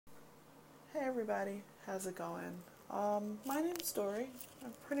everybody, how's it going? My name's Dory.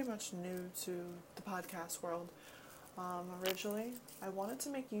 I'm pretty much new to the podcast world. Originally, I wanted to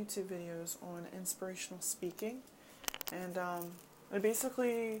make YouTube videos on inspirational speaking, and I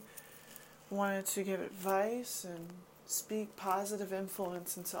basically wanted to give advice and speak positive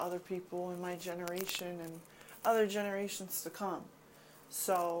influence into other people in my generation and other generations to come.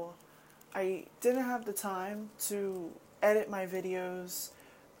 So, I didn't have the time to edit my videos.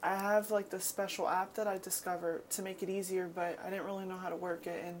 I have like this special app that I discovered to make it easier, but I didn't really know how to work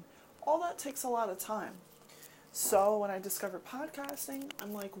it, and all that takes a lot of time. So when I discovered podcasting,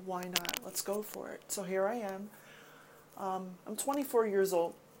 I'm like, why not? Let's go for it. So here I am. I'm 24 years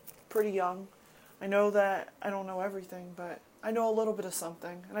old, pretty young. I know that I don't know everything, but I know a little bit of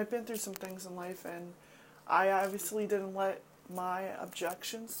something, and I've been through some things in life, and I obviously didn't let my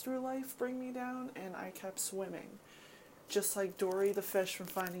objections through life bring me down, and I kept swimming. Just like Dory the fish from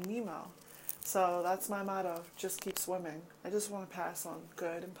Finding Nemo. So that's my motto, just keep swimming. I just want to pass on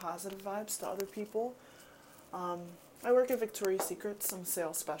good and positive vibes to other people. I work at Victoria's Secrets, I'm a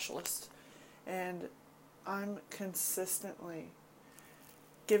sales specialist, and I'm consistently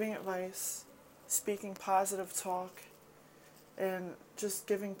giving advice, speaking positive talk, and just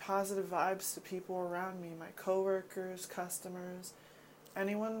giving positive vibes to people around me, my coworkers, customers,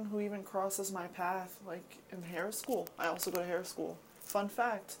 anyone who even crosses my path, like in hair school. I also go to hair school. Fun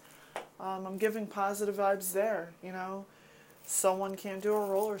fact, I'm giving positive vibes there, you know. Someone can't do a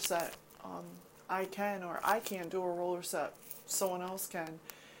roller set. I can, or I can't do a roller set. Someone else can.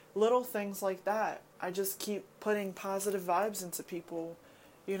 Little things like that. I just keep putting positive vibes into people.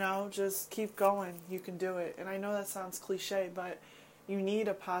 You know, just keep going. You can do it. And I know that sounds cliche, but you need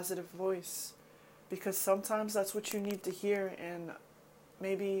a positive voice. Because sometimes that's what you need to hear in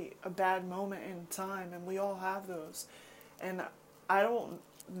maybe a bad moment in time, and we all have those. And I don't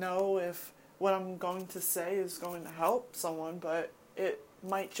know if what I'm going to say is going to help someone, but it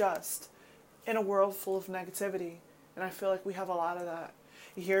might just, in a world full of negativity. And I feel like we have a lot of that.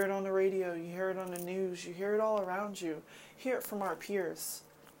 You hear it on the radio, you hear it on the news, you hear it all around you. You hear it from our peers.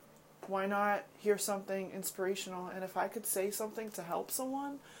 Why not hear something inspirational? And if I could say something to help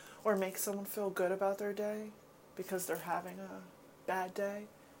someone or make someone feel good about their day because they're having a bad day,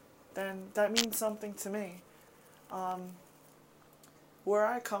 then that means something to me. Where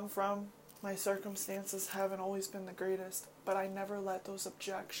I come from, my circumstances haven't always been the greatest, but I never let those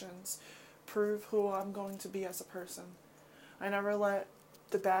objections prove who I'm going to be as a person. I never let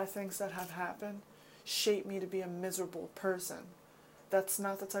the bad things that have happened shape me to be a miserable person. That's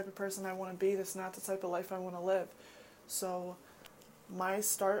not the type of person I want to be. That's not the type of life I want to live. So my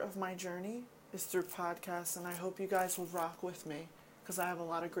start of my journey is through podcasts, and I hope you guys will rock with me because I have a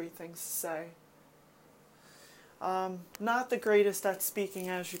lot of great things to say. Not the greatest at speaking,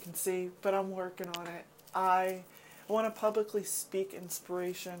 as you can see, but I'm working on it. I want to publicly speak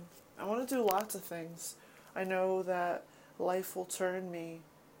inspiration. I want to do lots of things. I know that life will turn me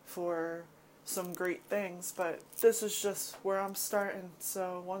for some great things, but this is just where I'm starting.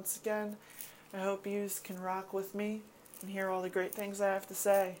 So once again, I hope you can rock with me and hear all the great things I have to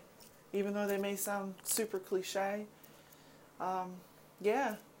say, even though they may sound super cliche.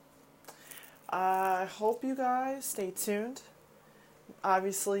 Yeah. I hope you guys stay tuned.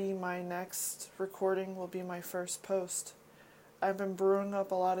 Obviously, my next recording will be my first post. I've been brewing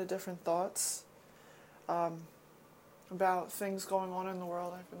up a lot of different thoughts about things going on in the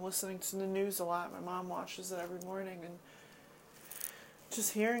world. I've been listening to the news a lot. My mom watches it every morning, and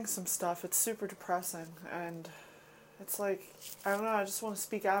just hearing some stuff, it's super depressing. And it's like, I don't know, I just want to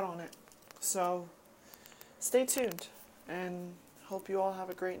speak out on it. So, stay tuned, and hope you all have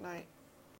a great night.